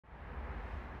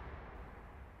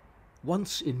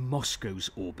Once in Moscow's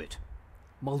orbit,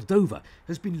 Moldova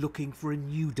has been looking for a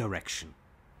new direction,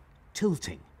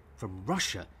 tilting from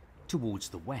Russia towards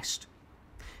the west.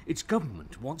 Its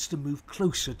government wants to move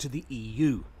closer to the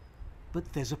EU,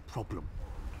 but there's a problem.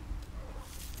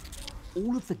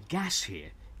 All of the gas here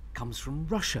comes from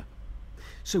Russia.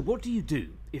 So what do you do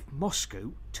if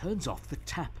Moscow turns off the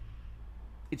tap?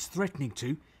 It's threatening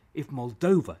to if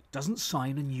Moldova doesn't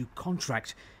sign a new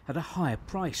contract at a higher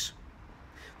price.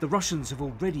 The Russians have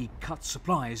already cut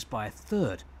supplies by a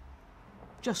third.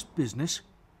 Just business,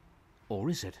 or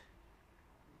is it?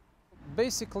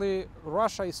 Basically,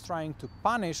 Russia is trying to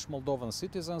punish Moldovan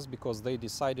citizens because they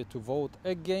decided to vote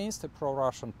against a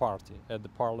pro-Russian party at the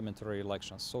parliamentary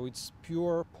elections. So it's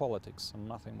pure politics and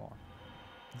nothing more.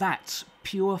 That's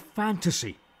pure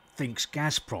fantasy, thinks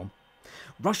Gazprom.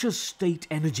 Russia's state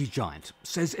energy giant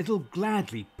says it'll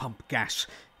gladly pump gas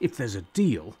if there's a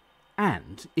deal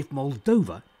and if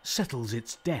Moldova settles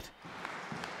its debt.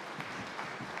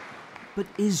 But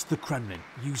is the Kremlin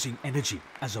using energy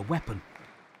as a weapon?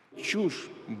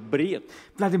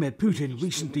 Vladimir Putin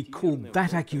recently called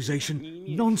that accusation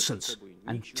nonsense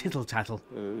and tittle-tattle.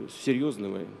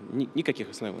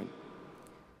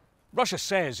 Russia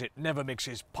says it never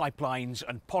mixes pipelines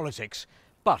and politics,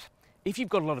 but if you've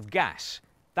got a lot of gas,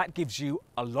 that gives you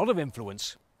a lot of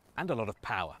influence and a lot of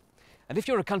power. And if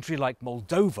you're a country like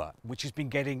Moldova, which has been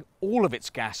getting all of its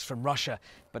gas from Russia,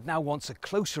 but now wants a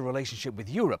closer relationship with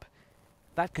Europe,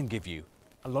 that can give you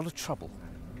a lot of trouble.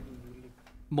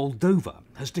 Moldova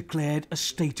has declared a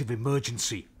state of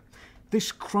emergency.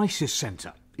 This crisis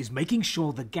centre is making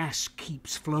sure the gas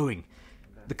keeps flowing.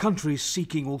 The country is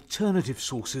seeking alternative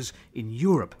sources in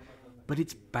Europe, but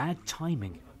it's bad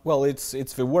timing. Well, it's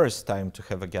the worst time to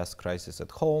have a gas crisis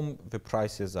at home. The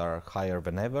prices are higher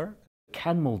than ever.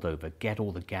 Can Moldova get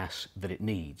all the gas that it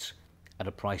needs at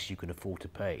a price you can afford to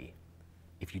pay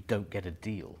if you don't get a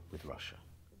deal with Russia?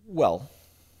 Well,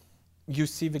 you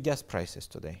see the gas prices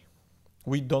today.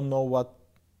 We don't know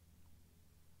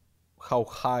how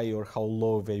high or how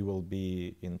low they will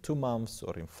be in 2 months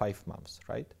or in 5 months,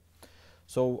 right?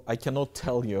 So I cannot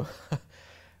tell you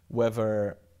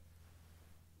whether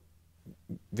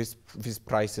these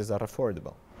prices are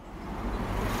affordable.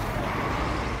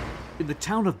 In the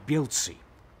town of Bieltsi,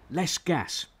 less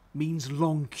gas means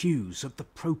long queues at the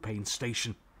propane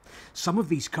station. Some of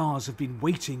these cars have been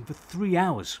waiting for 3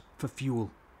 hours for fuel.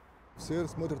 Все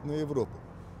смотрят на Европу,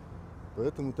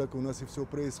 поэтому так у нас и все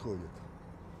происходит.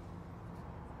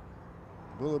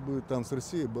 Было бы там с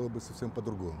Россией, было бы совсем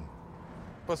по-другому.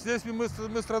 Последствиями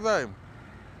мы страдаем.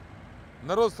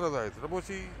 Народ страдает,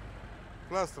 рабочий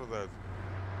класс страдает.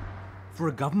 For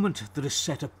a government that has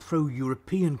set a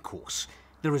pro-European course,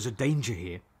 there is a danger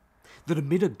here that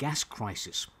amid a gas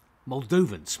crisis,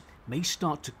 Moldovans may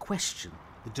start to question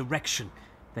the direction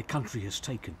their country has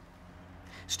taken.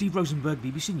 Steve Rosenberg,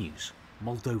 BBC News,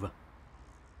 Moldova.